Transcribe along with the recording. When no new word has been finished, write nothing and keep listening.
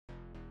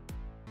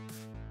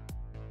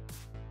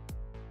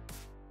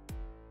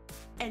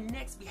And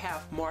next we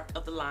have Mark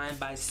of the Lion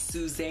by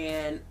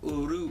Suzanne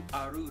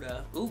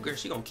Aruda. Ooh, girl,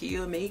 she gonna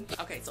kill me.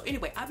 Okay, so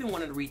anyway, I've been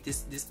wanting to read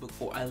this book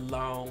for a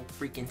long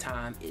freaking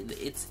time.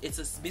 It's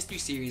a mystery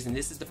series, and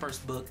this is the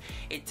first book.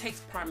 It takes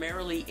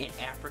primarily in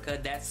Africa.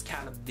 That's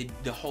kind of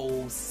the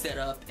whole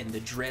setup and the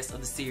dress of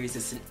the series.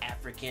 It's an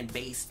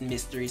African-based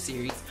mystery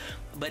series,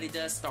 but it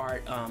does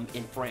start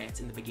in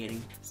France in the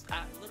beginning.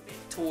 A little bit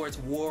towards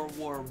World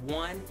War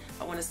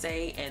I want to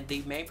say, and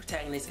the main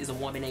protagonist is a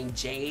woman named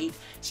Jade.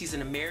 She's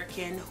an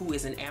American who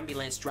is an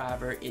ambulance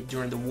driver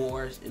during the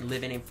war and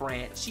living in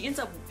France. She ends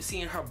up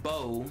seeing her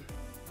beau.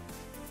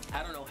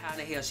 I don't know how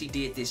the hell she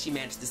did this. She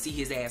managed to see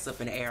his ass up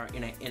in the air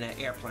in an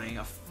airplane,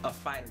 a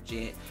fighter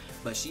jet.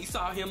 But she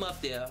saw him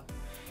up there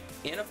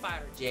in a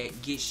fighter jet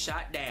get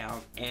shot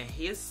down, and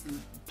his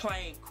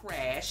plane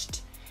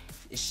crashed.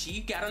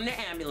 She got on the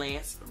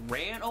ambulance,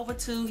 ran over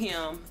to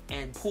him,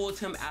 and pulled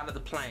him out of the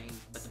plane.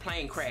 But the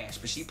plane crashed,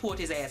 but she pulled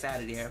his ass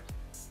out of there.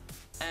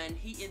 And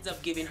he ends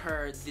up giving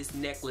her this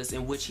necklace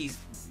in which he's,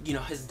 you know,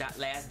 his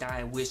last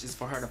dying wish is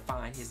for her to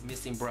find his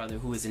missing brother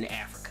who is in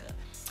Africa.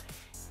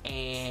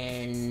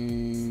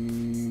 And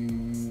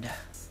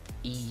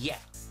yeah,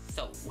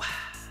 so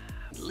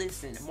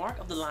listen, Mark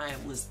of the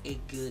Lion was a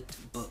good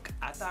book.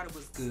 I thought it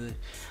was good.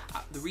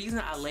 The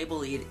reason I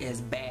labeled it as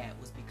bad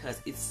was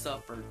because it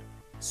suffered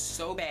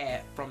so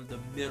bad from the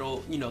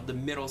middle, you know, the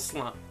middle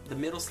slump. The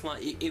middle slump,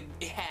 it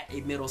had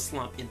a middle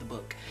slump in the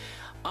book.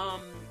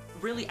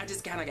 Really, I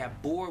just kind of got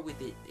bored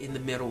with it in the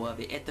middle of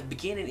it. At the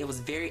beginning, it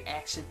was very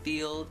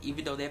action-filled,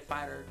 even though that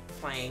fighter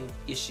plane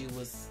issue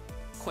was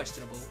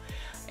questionable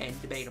and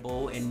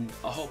debatable and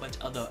a whole bunch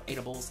of other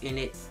eatables in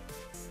it.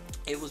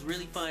 It was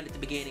really fun at the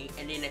beginning,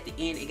 and then at the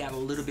end it got a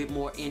little bit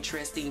more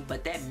interesting,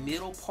 but that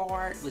middle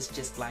part was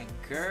just like,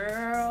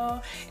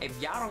 girl,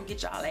 if y'all don't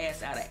get y'all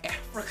ass out of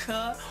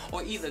Africa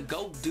or either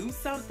go do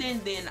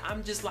something, then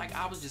I'm just like,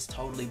 I was just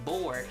totally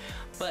bored.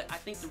 But I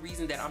think the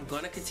reason that I'm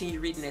gonna continue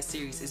reading that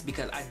series is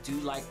because I do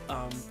like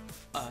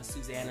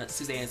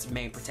Suzanne's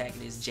main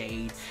protagonist,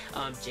 Jade.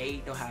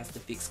 Jade knows how to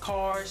fix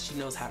cars. She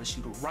knows how to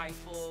shoot a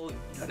rifle.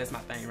 You know, that's my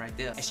thing right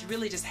there. And she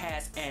really just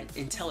has an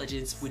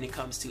intelligence when it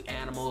comes to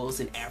animals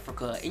in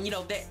Africa. And you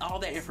know, that all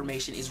that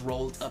information is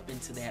rolled up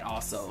into that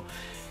also.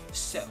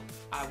 So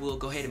I will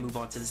go ahead and move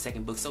on to the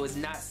second book. So it's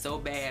not so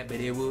bad, but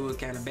it was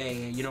kind of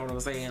bad. You know what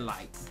I'm saying?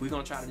 Like, we're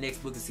gonna try the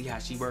next book and see how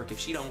she works. If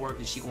she don't work,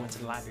 then she going to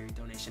the library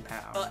donation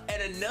pile.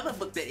 And another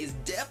book that is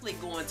definitely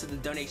going to the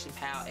donation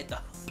pile at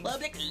the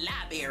public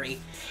library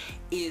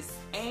is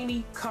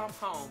Amy Come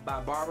Home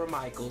by Barbara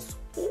Michaels.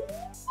 Ooh.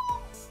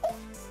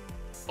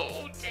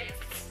 Oh,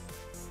 Jesus.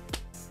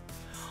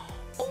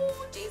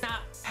 Oh, Jesus. Now,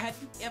 have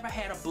you ever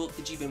had a book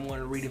that you've been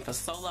wanting to read it for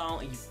so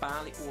long, and you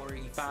finally order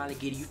it, you finally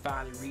get it, you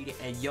finally read it,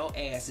 and your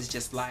ass is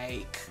just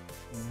like,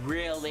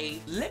 really?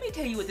 Let me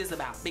tell you what this is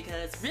about,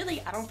 because really,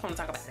 I don't want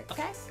to talk about it,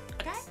 okay?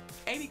 Okay?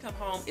 Amy Come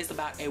Home is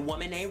about a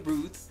woman named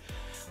Ruth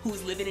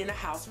who's living in a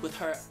house with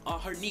her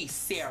niece,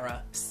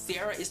 Sarah.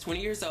 Sarah is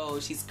 20 years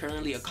old. She's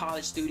currently a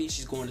college student.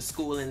 She's going to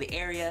school in the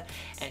area,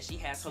 and she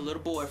has her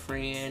little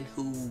boyfriend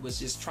who was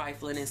just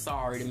trifling and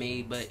sorry to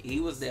me, but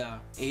he was there.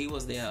 He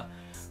was there.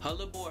 Her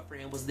little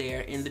boyfriend was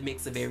there in the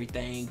mix of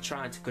everything,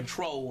 trying to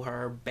control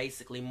her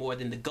basically more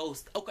than the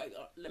ghost. Okay,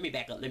 let me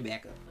back up,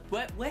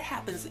 What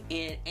happens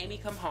in Amy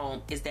Come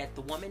Home is that the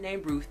woman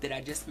named Ruth that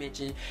I just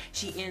mentioned,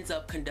 she ends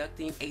up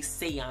conducting a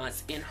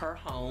seance in her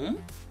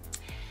home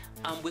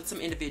with some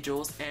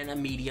individuals and a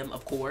medium,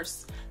 of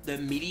course. The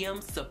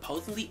medium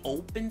supposedly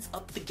opens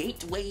up the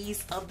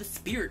gateways of the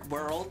spirit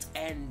world,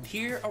 and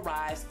here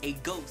arrives a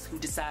ghost who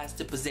decides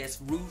to possess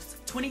Ruth's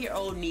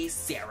 20-year-old niece,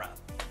 Sarah.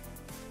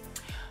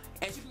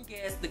 As you can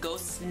guess, the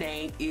ghost's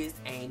name is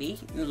Amy.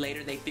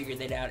 Later they figure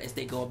that out as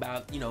they go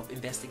about, you know,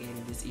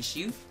 investigating this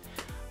issue.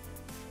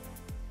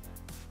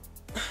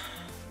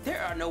 There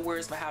are no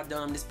words for how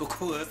dumb this book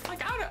was.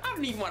 Like, I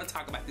don't even want to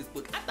talk about this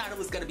book. I thought it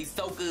was going to be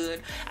so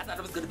good. I thought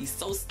it was going to be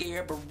so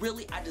scared, but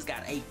really I just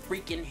got a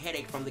freaking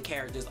headache from the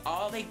characters.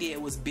 All they did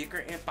was bicker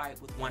and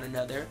fight with one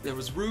another. There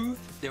was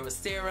Ruth, there was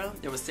Sarah,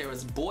 there was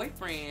Sarah's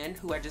boyfriend,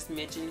 who I just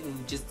mentioned,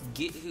 and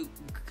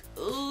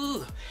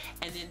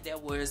then there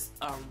was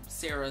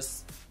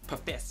Sarah's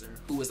professor,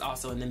 who was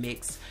also in the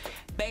mix.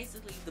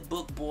 Basically, the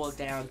book boiled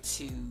down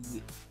to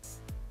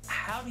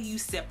how do you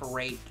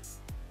separate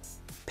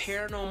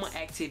paranormal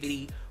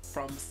activity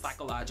from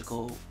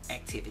psychological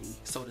activity,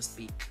 so to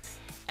speak.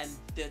 And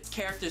the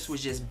characters were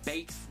just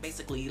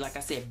basically, like I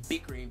said,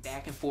 bickering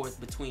back and forth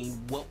between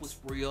what was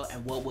real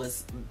and what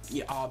was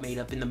all made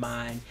up in the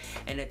mind.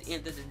 And at the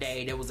end of the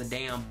day, there was a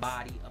damn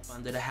body up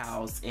under the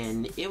house,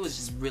 and it was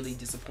just really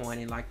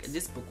disappointing. Like,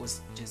 this book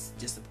was just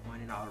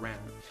disappointing all around.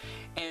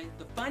 And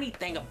the funny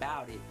thing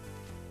about it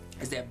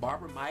is that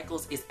Barbara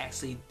Michaels is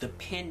actually the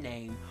pen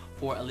name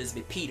for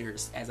Elizabeth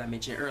Peters, as I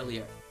mentioned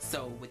earlier.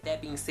 So with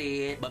that being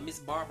said, but Miss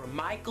Barbara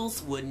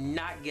Michaels would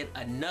not get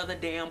another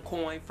damn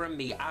coin from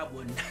me. I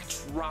would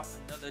not drop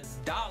another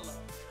dollar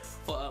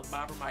for a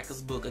Barbara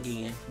Michaels book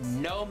again.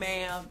 No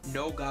ma'am,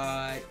 no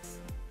God,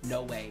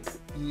 no way.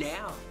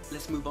 Now,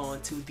 let's move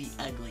on to the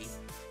ugly.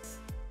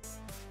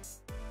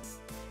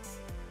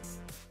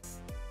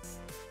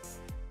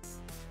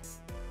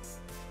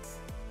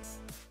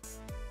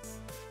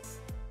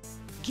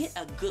 get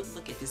a good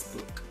look at this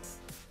book.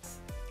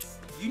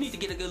 You need to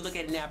get a good look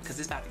at it now because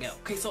it's about to go.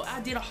 Okay, so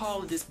I did a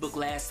haul of this book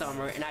last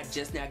summer and I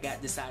just now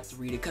decided to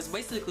read it. Because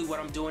basically what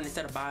I'm doing,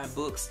 instead of buying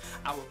books,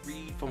 I would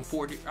read from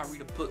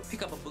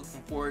pick up a book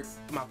from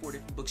my 4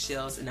 different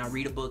bookshelves, and I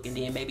read a book, and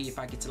then maybe if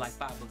I get to like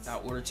 5 books,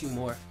 I'll order 2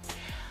 more.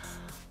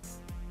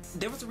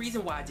 There was a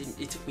reason why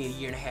it took me a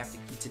year and a half to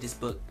get to this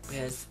book,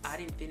 because I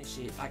didn't finish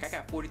it. Like, I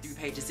got 43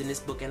 pages in this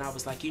book, and I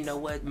was like, you know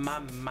what? My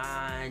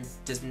mind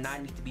does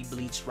not need to be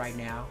bleached right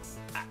now.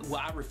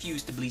 I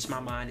refuse to bleach my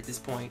mind at this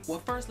point.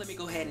 Well, first, let me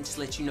go ahead and just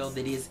let you know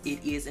that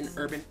it is an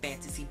urban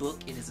fantasy book.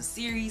 It is a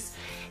series.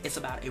 It's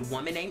about a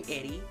woman named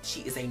Eddie.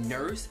 She is a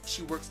nurse.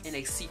 She works in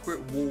a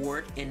secret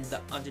ward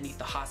underneath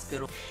the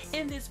hospital.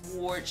 In this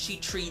ward, she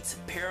treats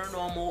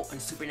paranormal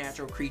and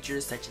supernatural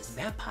creatures such as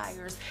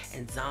vampires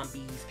and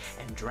zombies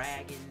and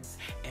dragons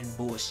and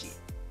bullshit.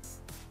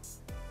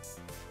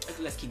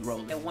 Let's keep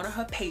rolling. And one of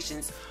her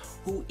patients,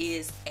 who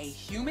is a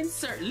human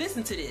servant,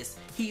 listen to this,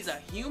 he's a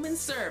human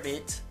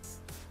servant,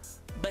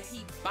 but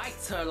he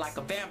bites her like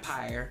a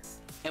vampire,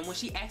 and when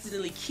she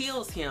accidentally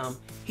kills him,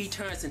 he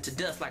turns into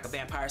dust like a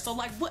vampire. So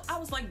like, what? I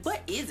was like,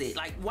 what is it?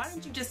 Like, why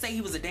didn't you just say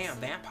he was a damn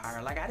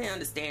vampire? Like, I didn't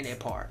understand that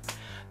part.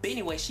 But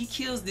anyway, she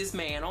kills this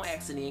man on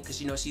accident because,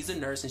 you know, she's a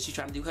nurse and she's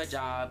trying to do her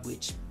job,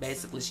 which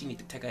basically she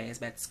needs to take her ass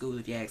back to school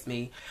if you ask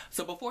me.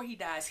 So before he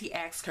dies, he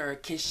asks her,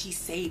 can she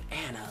save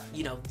Anna?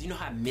 You know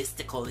how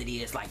mystical it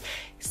is. Like,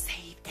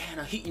 save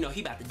Anna. He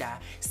about to die.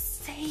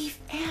 Save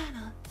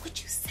Anna. Would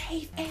you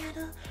save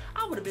Anna?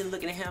 I would have been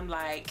looking at him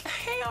like,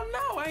 hell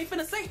no, I ain't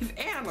finna save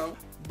Anna.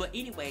 But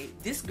anyway,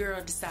 this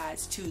girl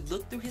decides to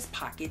look through his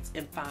pockets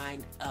and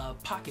find a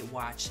pocket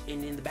watch,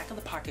 and in the back of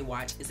the pocket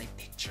watch is a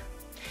picture.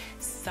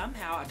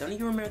 Somehow, I don't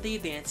even remember the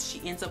events,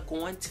 she ends up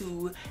going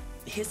to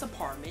his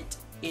apartment.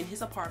 In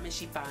his apartment,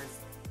 she finds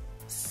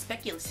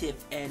speculative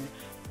and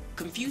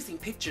confusing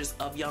pictures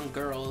of young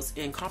girls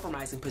in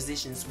compromising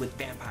positions with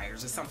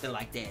vampires or something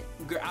like that.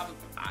 Girl,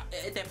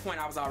 at that point,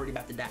 I was already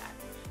about to die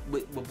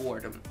with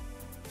boredom.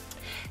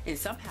 And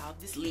somehow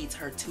this leads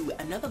her to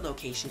another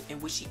location in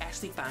which she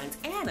actually finds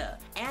Anna.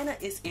 Anna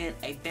is in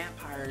a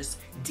vampire's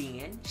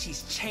den.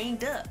 She's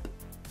chained up.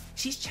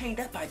 She's chained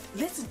up by,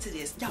 listen to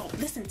this, y'all,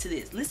 listen to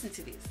this.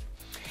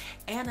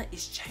 Anna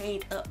is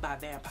chained up by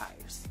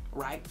vampires,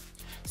 right?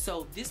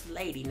 So this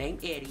lady named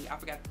Eddie, I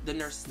forgot the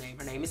nurse's name,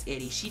 her name is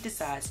Eddie, she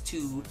decides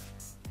to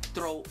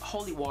throw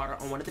holy water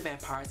on one of the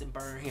vampires and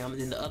burn him, and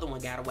then the other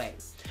one got away.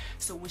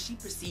 So when she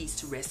proceeds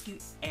to rescue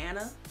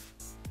Anna,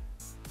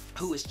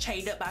 who is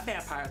chained up by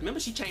vampires,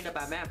 remember she chained up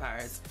by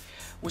vampires,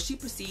 when she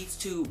proceeds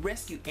to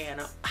rescue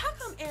Anna, how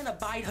come Anna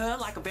bite her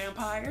like a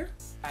vampire?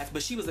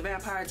 But she was a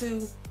vampire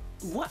too?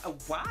 What?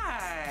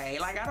 Why?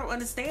 Like, I don't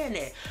understand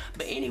that.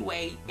 But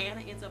anyway,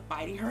 Anna ends up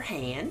biting her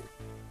hand.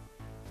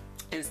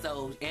 And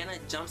so Anna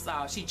jumps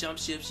off. She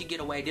jumps ship. She get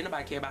away. Didn't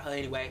nobody care about her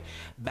anyway.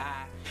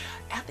 Bye.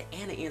 After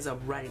Anna ends up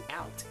running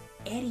out,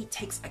 Eddie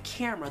takes a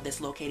camera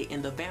that's located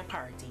in the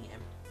vampire den.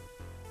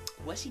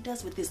 What she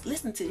does with this,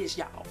 listen to this,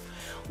 y'all.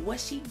 What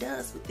she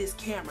does with this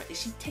camera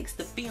is she takes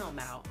the film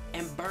out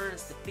and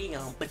burns the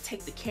film, but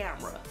take the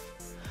camera.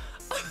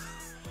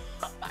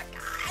 Oh my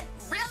God,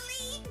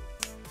 really?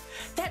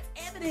 That's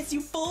evidence, you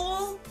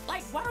fool.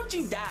 Like, why don't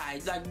you die?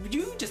 Like,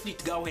 you just need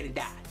to go ahead and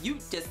die. You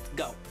just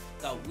go.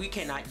 So we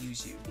cannot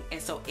use you.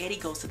 And so Eddie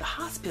goes to the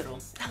hospital.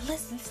 Now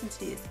listen to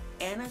this.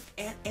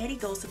 Eddie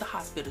goes to the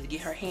hospital to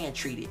get her hand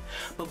treated.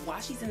 But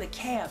while she's in the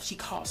cab, she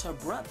calls her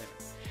brother.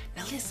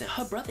 Now listen,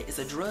 her brother is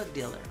a drug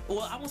dealer.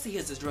 Well, I won't say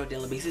he's a drug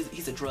dealer, but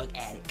he's a drug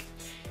addict.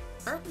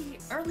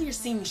 Earlier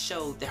scenes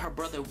showed that her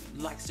brother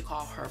likes to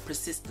call her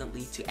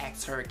persistently to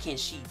ask her, can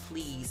she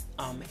please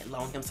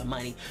loan him some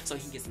money so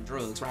he can get some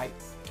drugs, right?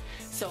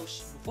 So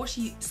before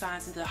she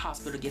signs into the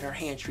hospital to get her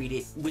hand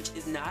treated, which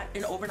is not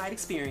an overnight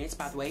experience,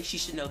 by the way, she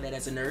should know that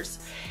as a nurse,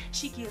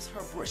 she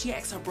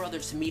asks her brother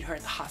to meet her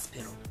at the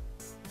hospital.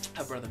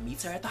 Her brother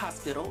meets her at the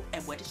hospital,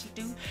 and what did she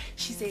do?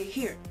 She said,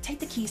 here, take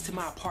the keys to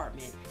my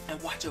apartment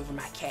and watch over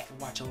my cat and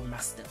watch over my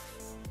stuff.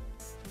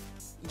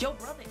 Your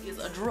brother's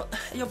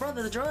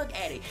a drug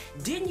addict.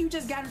 Didn't you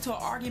just got into an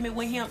argument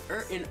with him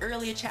in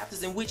earlier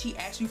chapters in which he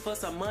asked you for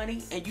some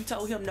money and you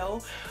told him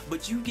no,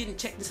 but you getting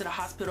checked into the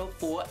hospital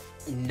for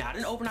not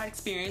an overnight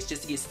experience,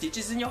 just to get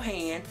stitches in your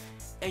hand,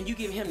 and you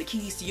give him the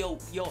keys to your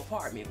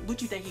apartment?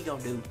 What you think he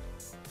gonna do?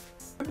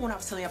 Remember when I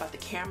was telling you about the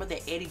camera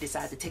that Eddie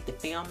decided to take the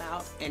film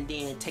out and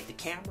then take the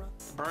camera,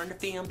 burn the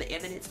film, the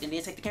evidence, and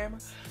then take the camera?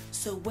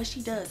 So what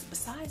she does,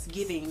 besides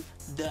giving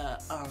the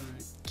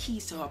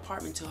keys to her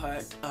apartment to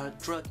her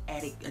drug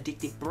addict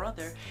addicted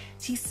brother,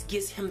 she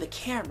gives him the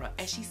camera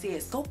and she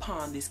says, go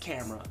pawn this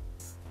camera.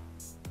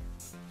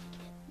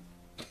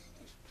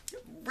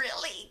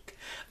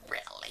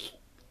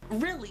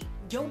 Really?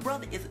 Your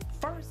brother is,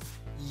 first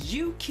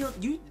you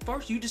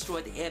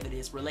destroyed the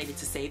evidence related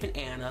to saving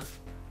Anna.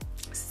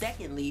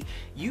 Secondly,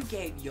 you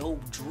gave your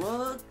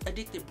drug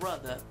addicted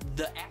brother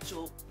the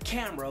actual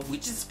camera,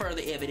 which is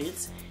further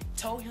evidence,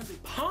 told him to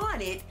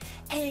pawn it,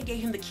 and gave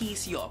him the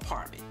keys to your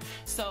apartment.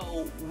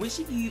 So when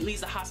she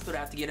leaves the hospital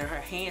after getting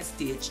her hand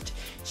stitched,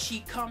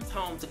 she comes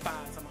home to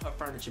find some of her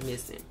furniture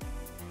missing.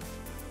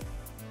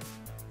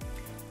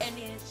 And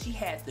then she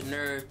had the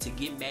nerve to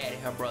get mad at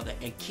her brother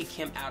and kick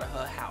him out of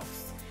her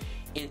house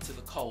into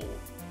the cold.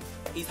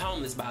 He's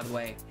homeless, by the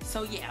way.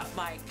 So yeah,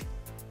 like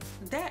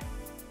that.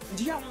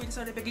 Do y'all want me to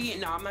show that book again?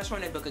 No, I'm not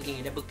showing that book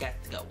again. That book got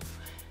to go.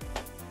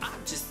 I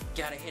just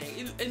got a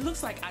headache. It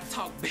looks like I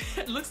talk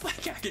better. It looks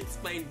like I can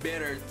explain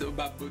better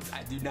about books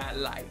I do not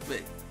like.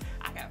 But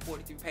I got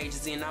 43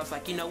 pages in and I was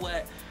like, you know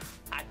what?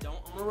 I don't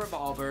own a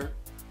revolver.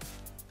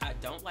 I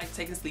don't like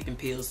taking sleeping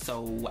pills,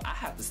 so I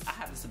have to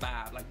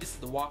survive. Like, this is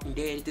The Walking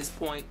Dead at this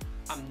point.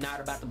 I'm not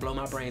about to blow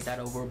my brains out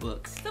over a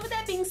book. So with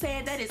that being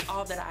said, that is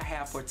all that I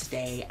have for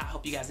today. I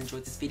hope you guys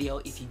enjoyed this video.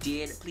 If you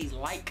did, please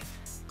like,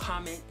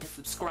 comment, and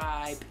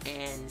subscribe,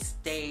 and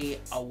stay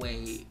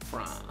away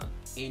from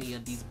any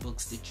of these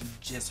books that you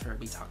just heard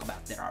me talk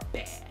about that are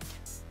bad.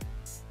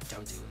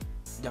 Don't do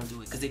it. Don't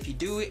do it. Because if you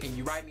do it and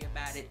you write me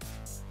about it,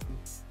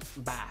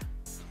 bye.